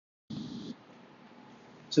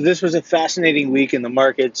So this was a fascinating week in the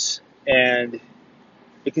markets, and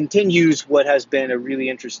it continues what has been a really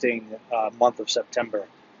interesting month of September.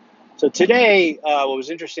 So today, what was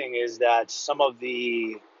interesting is that some of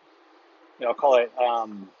the, I'll call it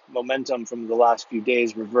momentum from the last few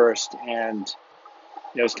days reversed, and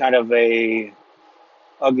it's kind of a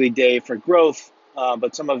ugly day for growth.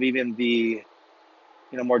 But some of even the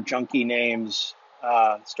more junky names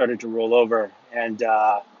started to roll over, and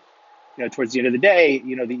towards the end of the day,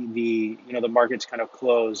 the markets kind of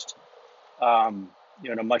closed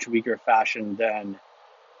in a much weaker fashion than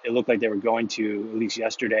it looked like they were going to, at least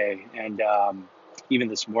yesterday and even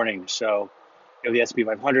this morning. So, the S&P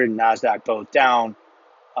 500 and Nasdaq both down.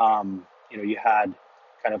 You had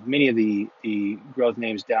kind of many of the growth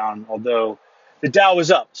names down, although the Dow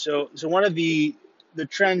was up. So one of the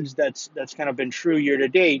trends that's kind of been true year to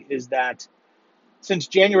date is that since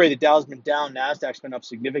January, the Dow's been down, Nasdaq's been up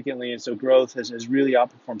significantly, and so growth has really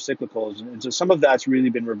outperformed cyclicals, and so some of that's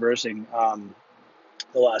really been reversing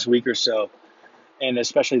the last week or so, and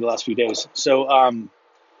especially the last few days. So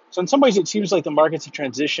in some ways, it seems like the markets have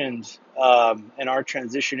transitioned and are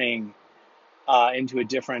transitioning into a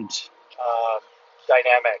different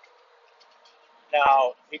dynamic.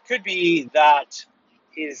 Now, it could be that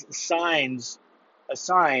is a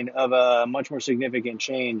sign of a much more significant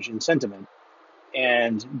change in sentiment.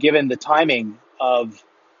 And given the timing of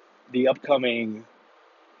the upcoming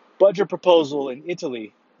budget proposal in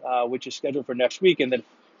Italy, which is scheduled for next week and then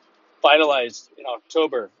finalized in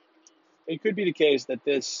October, it could be the case that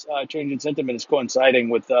this change in sentiment is coinciding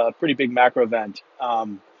with a pretty big macro event.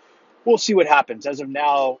 We'll see what happens. As of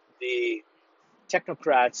now, the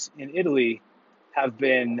technocrats in Italy have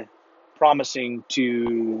been promising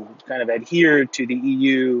to kind of adhere to the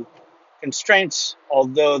EU constraints,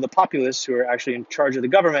 although the populists who are actually in charge of the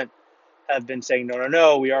government have been saying, no, no,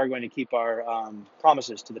 no, we are going to keep our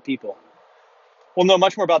promises to the people. We'll know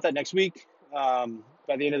much more about that next week. By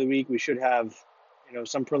the end of the week, we should have,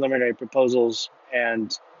 some preliminary proposals,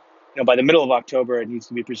 and by the middle of October, it needs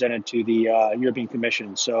to be presented to the European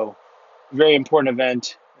Commission. So, very important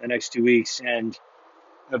event in the next 2 weeks. And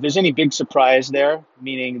if there's any big surprise there,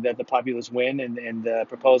 meaning that the populists win and the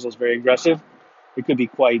proposal is very aggressive, it could be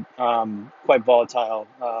quite volatile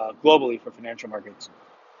globally for financial markets.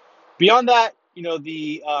 Beyond that,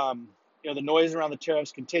 the noise around the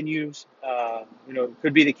tariffs continues. It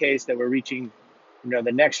could be the case that we're reaching,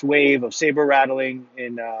 the next wave of saber rattling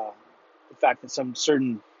in the fact that some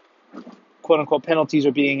certain quote unquote penalties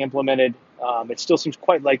are being implemented. It still seems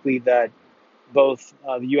quite likely that both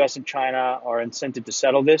the U.S. and China are incented to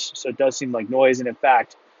settle this. So it does seem like noise. And in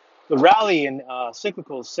fact, the rally in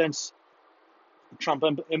cyclicals since Trump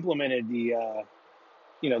implemented the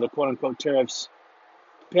quote unquote tariffs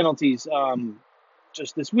penalties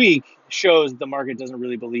just this week shows the market doesn't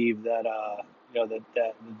really believe that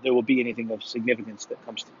that there will be anything of significance that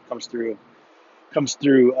comes through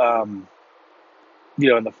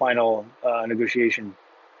in the final negotiation.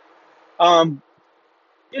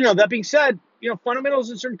 That being said,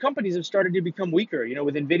 fundamentals in certain companies have started to become weaker.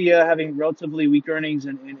 With Nvidia having relatively weak earnings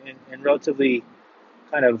and relatively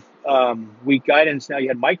kind of weak guidance. Now you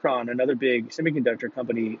had Micron, another big semiconductor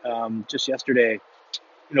company, just yesterday,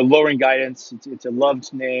 lowering guidance. It's a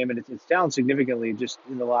loved name, and it's down significantly just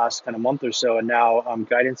in the last kind of month or so. And now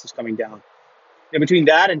guidance is coming down. Between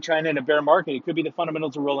that and China and a bear market, it could be the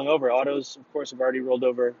fundamentals are rolling over. Autos, of course, have already rolled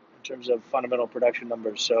over in terms of fundamental production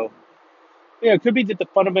numbers. So, it could be that the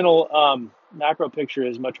fundamental macro picture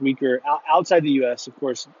is much weaker outside the U.S. Of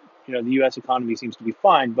course, the U.S. economy seems to be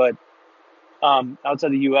fine, but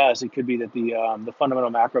outside the U.S., it could be that the fundamental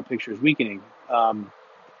macro picture is weakening.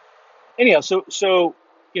 Anyhow, so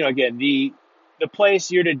again, the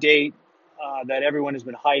place year to date that everyone has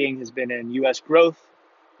been hiding has been in U.S. growth.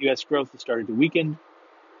 U.S. growth has started to weaken.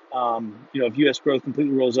 If U.S. growth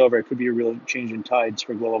completely rolls over, it could be a real change in tides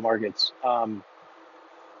for global markets.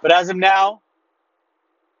 But as of now,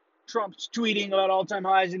 Trump's tweeting about all-time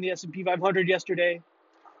highs in the S&P 500 yesterday.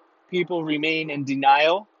 People remain in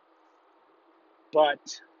denial,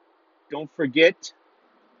 but don't forget,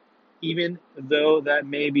 even though that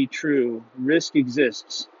may be true, risk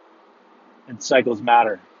exists and cycles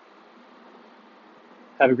matter.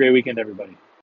 Have a great weekend, everybody.